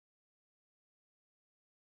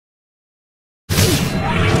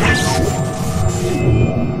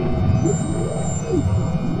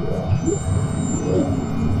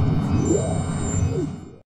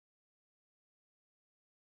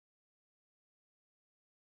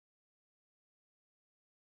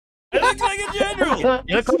I look like a general.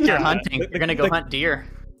 You look like you're hunting. You're gonna go hunt deer.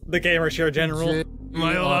 The gamer sure general.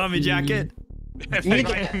 My old army jacket. You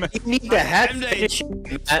need the hat.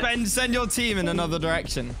 Send your team in another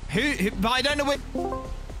direction. Who but I don't know what.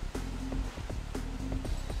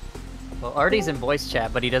 Well, Artie's in voice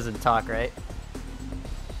chat, but he doesn't talk, right?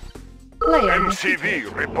 Player.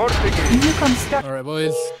 MCV reporting. New construction. Alright,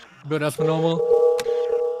 boys. Build as per normal.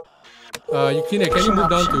 Yukine, can you move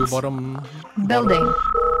down to bottom? Building.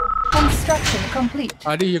 Construction complete.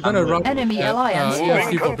 Adi, you're gonna rock Enemy alliance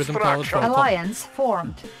EFC formed. for Prism Towers from top. Alliance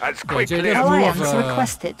formed. As Yeah, quickly just as move, Alliance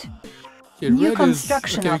requested. Okay, New red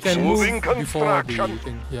construction is, okay, we can options. move Moving before the construction.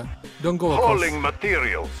 thing. Yeah. Don't go across. hauling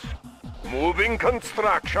materials. Moving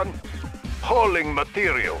construction. Hauling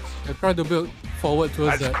materials. I try to build forward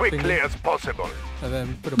towards As that quickly thing. as possible. And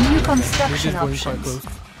then put a New bomb there. construction This is going quite options.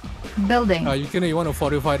 close. Building. Yukine, you want to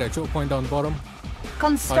fortify that choke point down bottom.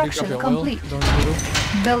 Construction Drop your complete. oil down the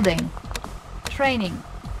middle. Building. Training.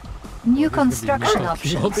 New construction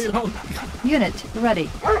options. Unit ready.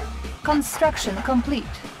 Construction complete.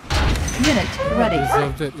 Unit ready.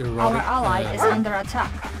 Deserved it, Our erotic, ally and- is under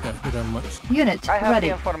attack. Yeah, you done much. Unit I have ready.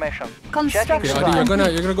 the information. Okay, Construction Adi, you're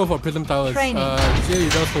complete. gonna go for Prism Towers. Training. Jay, you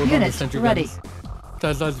just hold on to Unit sentry ready. guns.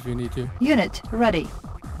 Teslas if you need to. Unit ready.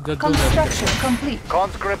 Just don't let them Construction get complete.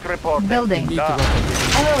 Conscript report. Building. need to rock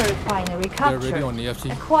everything. Oil refinery They're ready on captured. the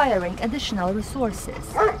EFC. Acquiring additional resources.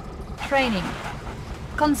 Training.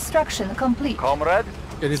 Construction complete. Comrade,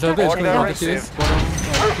 Okay, deserved it. It's gonna rock Order this. Bottom.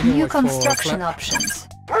 Can you New watch for construction flat? options.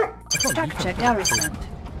 Structure garrisoned.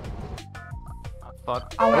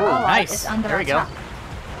 Fuck. Our Oh, ally nice. is under There we go. attack.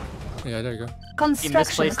 Yeah, there you go. Construction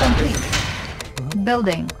misplaced that complete.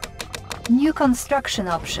 Building. New construction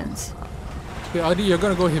options. Okay, Adi, you're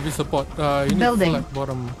gonna go heavy support. You need Building. flat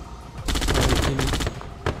bottom.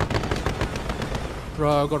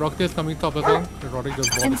 Got rockets coming top as well. The rocket just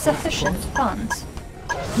bought Insufficient funds.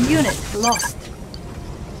 Unit lost.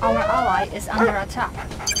 Our ally is under attack.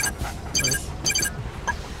 Nice.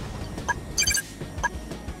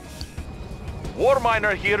 War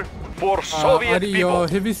miner here for Soviet Adi, people. you're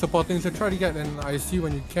heavy supporting, so try to get an IC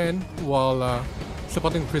when you can while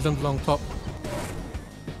supporting prisms along top.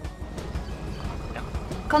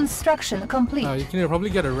 Construction complete. You can probably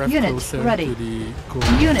get a ref Unit closer ready. to the goal.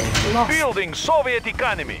 Unit lost. Building Soviet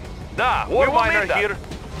economy. Da, war miner here.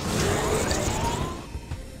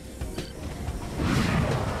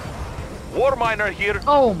 War miner here.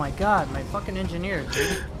 Oh my god, my fucking engineer,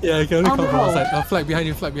 dude. Yeah, you can only On come from one hold. side. Flag behind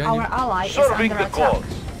you, flag behind Our you. ally is Serving under the attack. cause.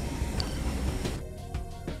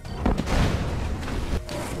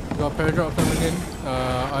 Got paradrop coming in.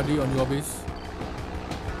 Adi on your base.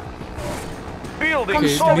 Building Okay,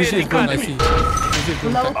 Soviet this is going economy. IC. This is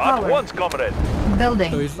going Low tech. At power. once, comrade.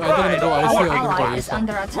 Building. So it's either gonna go IC Our or gonna go ally is ASAP.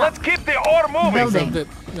 under attack. Let's keep the ore moving. Building. Deserved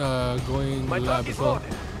it. Going lab as well.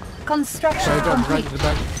 Construction Paradrop right complete. to the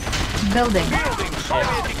back. Building. Building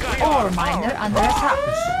Soviet economy. Ore miner under attack.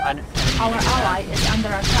 I- Our ally is under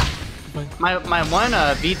attack. My one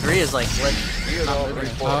V3 is like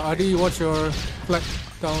glitched. Adi, watch your flag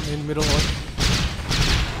down in middle one.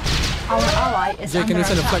 Our ally is Jay, can under you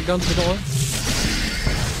send a attack. flag down to middle one?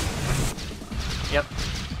 Yep.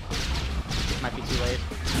 Might be too late.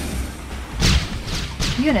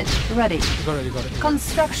 Unit ready. You got it, you got it.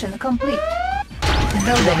 Construction complete. Coming,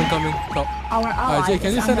 Building. coming, top. Our ally Jay, can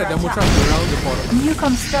is you send under a demo attack. truck around the bottom? New And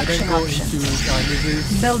construction then go options. into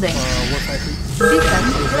Nizzi's Building. work factory. Beacon Top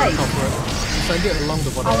placed. right. Send it along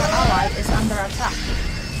the Our bottom. ally is under attack.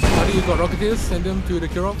 Adi, you got rocketeers, send them to the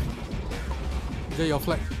Kirov. Jay, your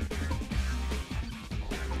flag.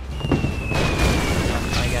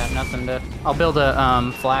 I got nothing to. I'll build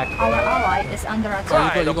a flag. Our ally is under You attack.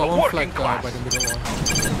 got, you of got the one working flag class. by the middle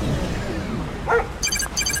one.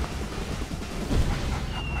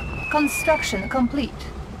 Construction complete.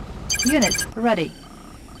 Unit ready.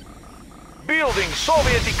 Building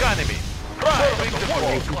Soviet economy. Serving the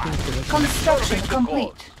cause. Construction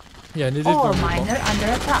complete. Yeah, Nizzi's Ore going to miner under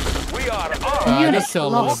attack. We are armed. Unit just sell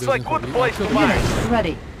all the lost. Looks like buildings good probably. place to mine. Unit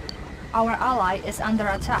ready. Our ally is under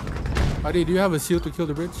attack. Adi, do you have a seal to kill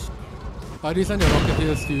the bridge? Adi, send your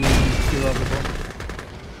rocketeers to Kirov as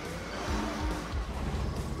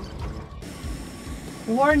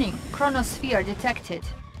well. Warning, chronosphere detected.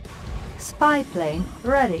 Spy plane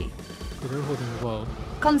ready. So they're holding the wall.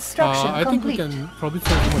 Construction I think we complete. can probably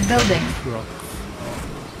send someone Building.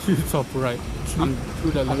 to the top right,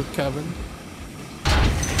 through that little cavern.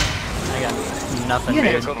 I got nothing.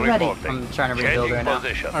 Unit Dude. Vehicle ready. reporting. I'm trying to rebuild Changing right now.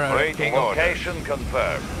 position. Alright. Waiting location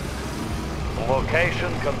confirmed.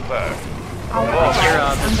 Location confirmed. Our You're ally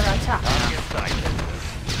up. is under attack.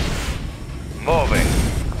 Moving.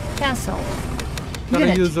 Cancel. Gotta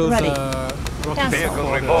Unit use those ready. rocket Cancel. Vehicle for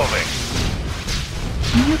the- revolving.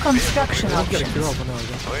 New construction I'll get a options. cure for now,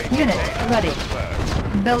 I guess. Unit ready.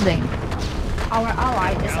 Building. Our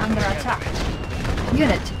ally is under attack.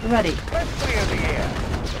 Unit ready.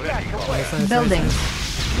 Nice, Building.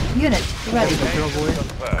 nice. Unit ready. Get the cure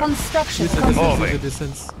away. Construction Use the complete. distance, use the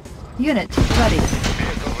distance. Unit ready.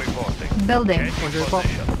 Vehicle reporting. Building. One cure pop.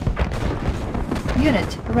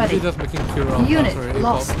 Unit ready. He's just making cure out. Unit Sorry,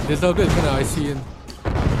 lost. This is gonna IC in.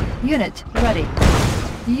 Unit ready.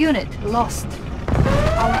 Unit lost.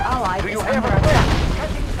 Our ally is under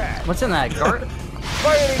attack. What's in that cart?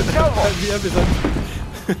 The episode.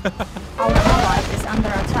 Our ally is under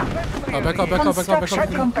attack. Back up, back up, back up, back Construction up.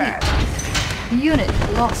 complete. Unit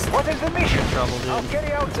lost. What is the mission? Trouble, dude. I'll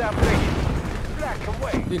carry out the operation. Black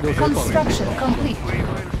away. He goes for Construction complete. We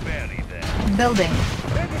will bury them. Building.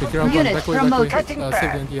 Take care of Unit back way, promoted. back way.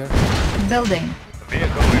 Save the NTR. Building.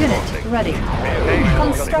 Vehicle Unit reporting. ready.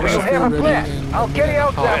 Vehicle Construction Have a complete. plan. in I'll carry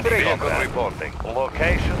out the half. vehicle reporting.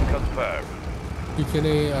 Location confirmed.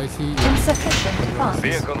 PKNA, IC. Insufficient funds.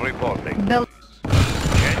 Vehicle reporting.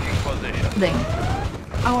 Changing position. Building.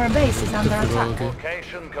 Our base is under attack. Okay.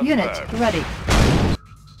 Location confirmed. Unit ready.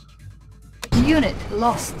 Unit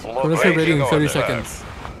lost. Gonna say ready in 30 order. seconds.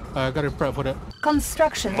 I gotta prep for that.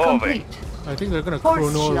 Construction Moving. complete. I think they're gonna Force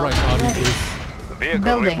chrono shield right out of ready. this. Vehicle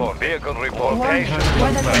Building. report. Vehicle report. Warning. Location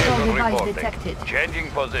Weather confirmed. control Vehicle device reporting. detected.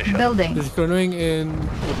 Changing position. Building. This is chronoing in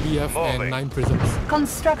the BF and Moving. 9 prisms.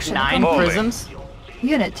 Construction 9 complete. prisms?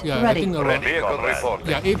 Unit Yeah, I ready. think around. Vehicle reporting.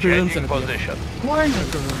 Yeah, 8 prisms Changing and a BF. position. Warning.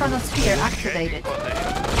 Chronosphere activated.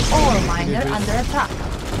 Position. All miner under attack.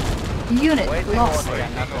 Unit lost.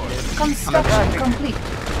 Construction complete.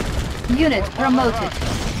 Unit promoted.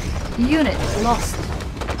 Unit lost.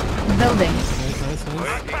 Building. Nice,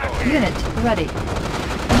 nice. Unit ready.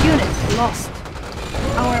 Unit lost.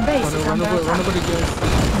 Our base is Run under over attack. the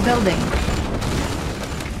gas. Building.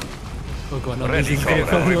 Oh god, no, Ready, this is vehicle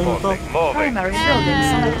coming on top. reporting. Moving. Primary building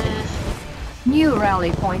selected. New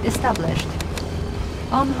rally point established.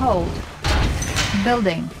 On hold.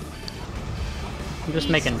 Building. I'm just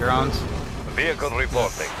making drones. Vehicle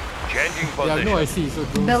reporting. Changing Yeah, I have no position. IC, so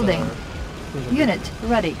drones Building. are- Unit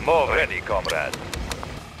ready. Move ready, comrade.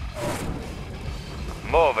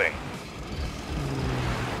 Moving.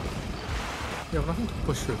 You have nothing to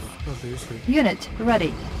push with. That's the issue. Unit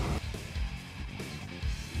ready.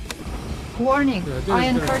 Warning. Yeah, they're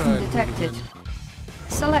Iron gonna try curtain and move detected. again.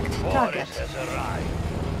 Select target.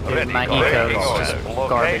 Dude, Ready, my comrade. eco Waiting is order. just garbage.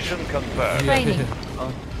 Location confirmed. Training.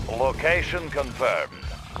 Location confirmed.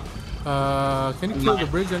 Can you kill the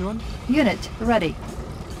bridge, anyone? Unit ready.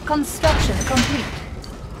 Construction complete.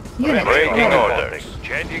 Unit Waiting ready. orders.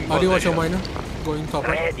 Changing How do you watch your position. miner? Going top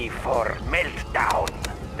right? Ready for meltdown.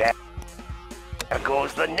 There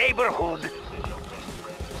goes the neighborhood.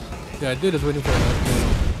 Yeah, I did is waiting for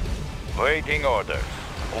that. Waiting orders.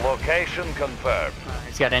 Location confirmed.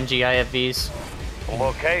 He's got NGIFVs.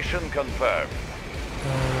 Location confirmed.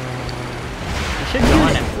 You should go in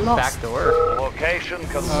Unit and lost. back door. Location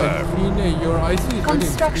confirmed. Fine, your IC is ready in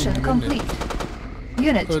Construction 15 complete. minutes.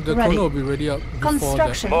 Unit So the chrono will ready. be ready up before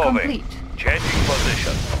Construction Moving. complete. Changing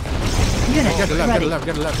position. Unit that. Get the left, get the ready. left,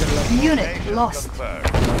 get the left, get the left. Unit Location lost.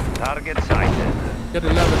 confirmed. Target sighted. Get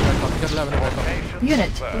the left and back up, get the left and back up. Location Unit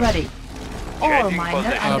confirmed. ready. All Changing miner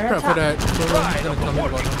position. under Prep for attack. that. Chrono's gonna come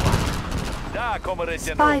in bottom. Da, comrade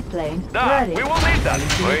Spy general. plane Da, ready. we will need that.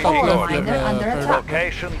 Waiting All orders. miner under attack.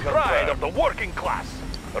 Location confirmed. of the working class.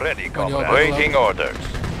 Ready, your comrade. back Waiting orders.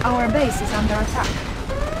 Our base is under attack.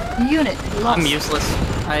 Unit lost. I'm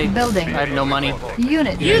useless. I Building. I have no money.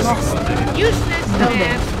 Unit lost. Useless, Building.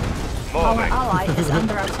 man. Our Moving. ally is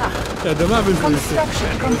under attack. Yeah, the map is really sick.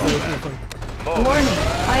 Construction complete. Warning.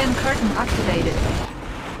 Iron curtain activated.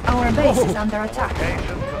 Our base is under attack.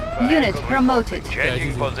 Unit promoted.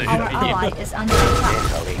 Changing Our position. ally is under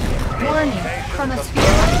attack. Warning.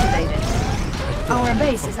 Chronosphere activated. Our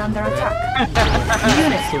base is under attack.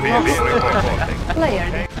 Unit Vehicle lost. reporting.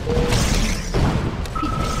 Player.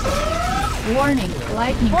 Warning.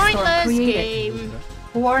 Lightning storm Pointless created. game.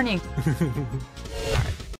 Warning.